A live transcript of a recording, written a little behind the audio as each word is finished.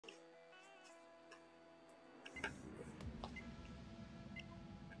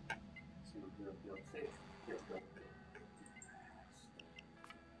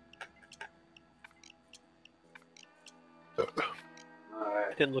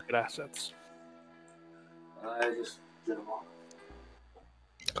I didn't look at assets. I just did them all.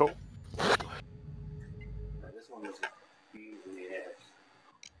 Cool. This one was a pain in the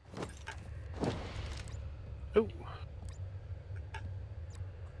ass. Ooh.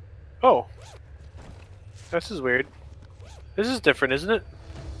 Oh. This is weird. This is different, isn't it?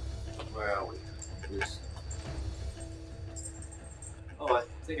 Where are we? This. Oh, I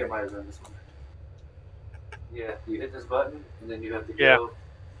think I might have done this one. Yeah, you hit this button, and then you have to go. Yeah.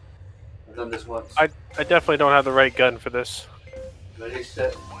 I've done this once. I definitely don't have the right gun for this. Ready,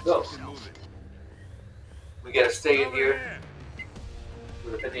 set, go. We gotta stay in here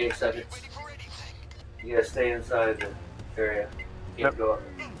for 58 seconds. You gotta stay inside the area. You can't go up.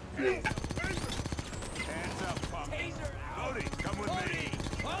 Hands up, punk. Cody, come with me.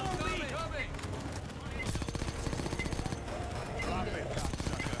 Follow me. Drop it,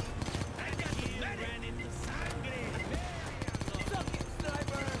 cocksucker.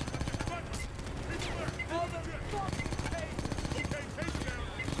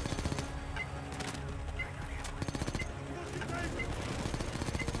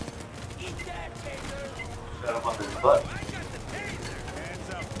 Got him up his butt. Hands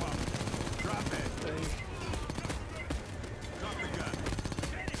up, punk. Drop it. Drop the gun.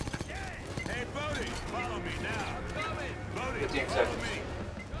 Hey, Bodie, follow me now. Bodie, 15 follow seconds. me.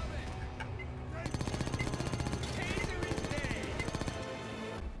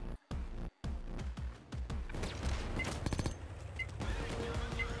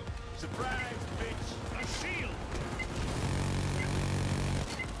 Surprise, bitch. A shield.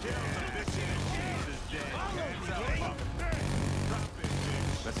 Kill the bitch and Jesus dead. Hands up, punk. Drop it,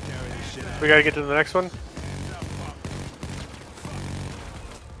 bitch. Let's carry this shit out. We gotta get to the next one. Hands up, punk.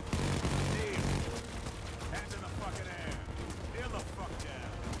 Knee. Hands in the fucking air. Kneel the fuck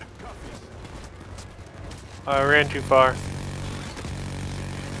down. Cuff yourself. I ran too far. Hands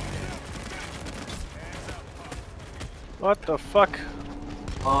up, punk. What the fuck?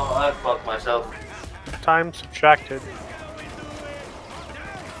 Oh, I fucked myself. Time subtracted.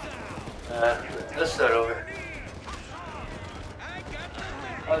 Let's start over.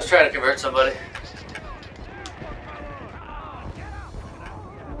 I was trying to convert somebody.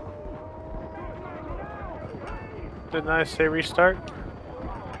 Didn't I say restart?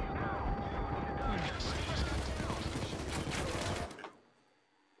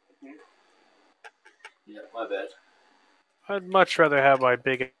 Yeah, my bad. I'd much rather have my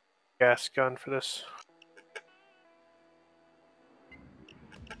big ass gun for this.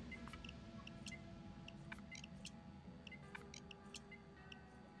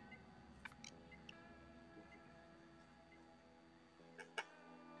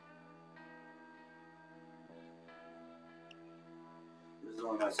 This is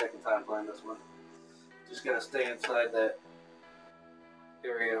only my second time playing this one. Just gotta stay inside that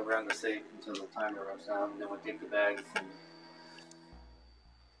area around the safe until the timer runs down, and then we take the bags.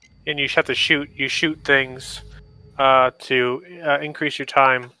 And you have to shoot. You shoot things to increase your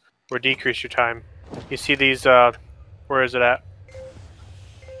time or decrease your time. You see these? Where is it at?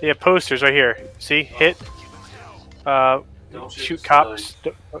 They have posters right here. See? Hit. Don't Shoot the cops.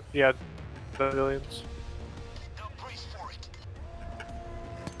 Yeah, civilians.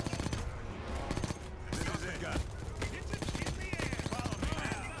 This is it. Gun. Follow me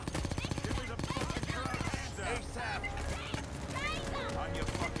now. Give me the fucking drugs. Hands up. ASAP. On your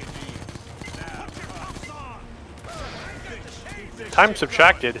fucking knees. Now. Put your cuffs on. Time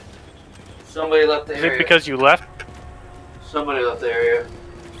subtracted. Somebody left the Is area. it because you left? Somebody left the area.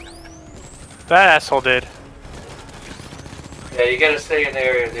 That asshole did. Yeah, you gotta stay in the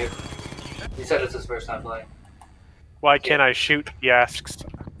area, dude. He said it's his first time playing. Why can't I shoot? He asks.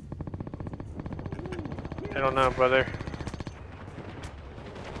 I don't know, brother.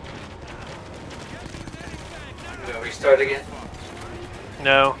 You gonna restart again?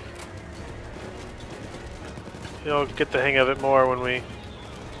 No. You'll get the hang of it more when we...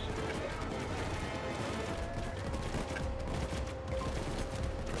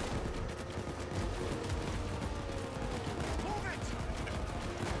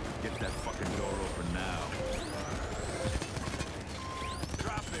 Get that fucking door open now.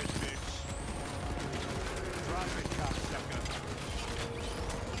 Drop it, bitch. Drop it, cocksucker.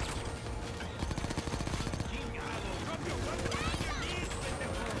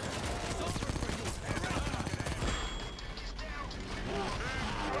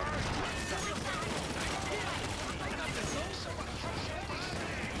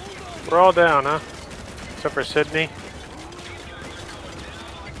 We're all down, huh? Except for Sydney.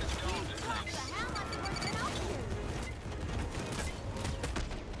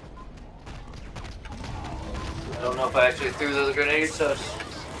 actually threw those grenades at us.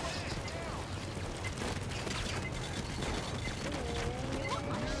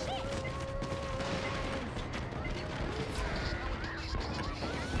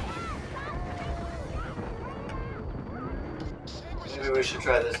 Maybe we should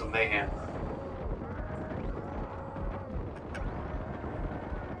try this in Mayhem.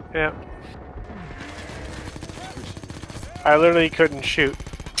 Yeah. I literally couldn't shoot.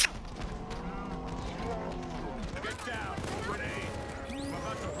 Get down. Grenade. I'm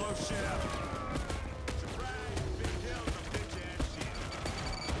about to blow shit up. Surprise. Big kills a bitch ass shit.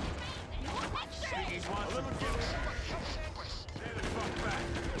 Sneakies want some kills. Stay the fuck back.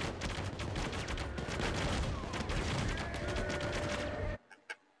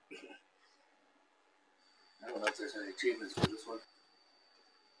 I don't know if there's any achievements for this one.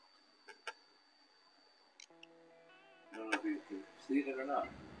 I don't know if you can see it or not.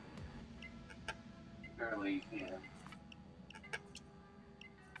 Apparently you can.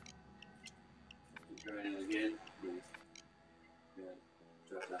 Try it again. Yeah.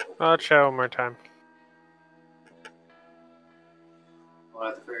 Drop that one. I'll try one more time. We'll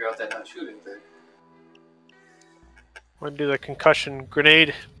have to figure out that not shooting thing. I'm gonna do the concussion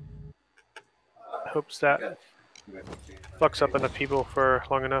grenade. Hopes that fucks up enough people for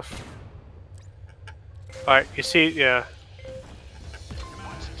long enough. Alright, you see, yeah.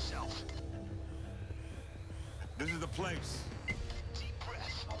 This is the place.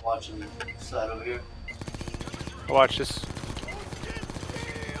 I'm watching the side over here. Watch this.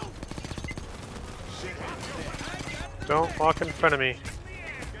 Don't walk in front of me.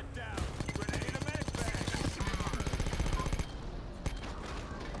 Get down. Grenade in a med bag.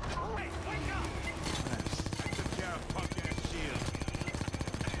 Took care of punk ass shield.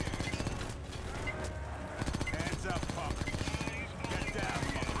 Hands up, punk. Get down,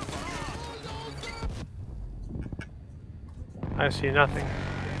 motherfucker. I see nothing.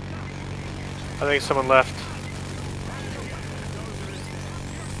 I think someone left.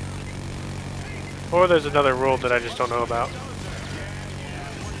 Or there's another world that I just don't know about.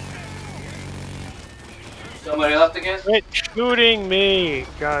 Somebody left again? Quit shooting me!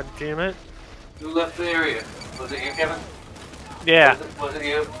 God damn it. Who left the area? Was it you, Kevin? Yeah. Was it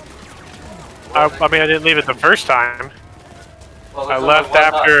you? I mean, I didn't leave it the first time. Well, I there's left only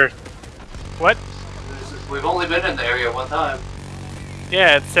one after... time. What? We've only been in the area one time.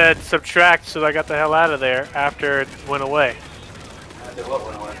 Yeah, it said subtract, so I got the hell out of there after it went away. After what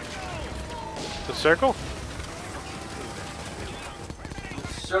went away? The circle?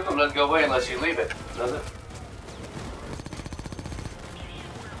 The circle doesn't go away unless you leave it, does it?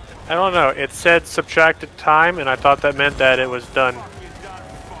 I don't know. It said subtracted time, and I thought that meant that it was done.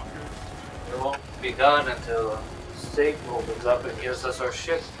 It won't be done until state opens up and gives us our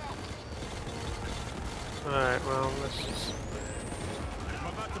shit. Alright, well, let's just... I'm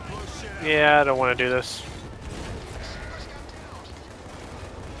about to blow shit up. Yeah, I don't want to do this.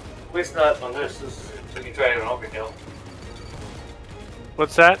 Waste not on this. We can try it on overkill.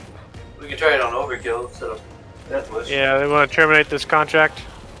 What's that? We can try it on overkill instead of death wish. Yeah, they want to terminate this contract?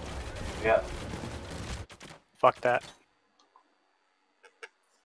 Yeah. Fuck that.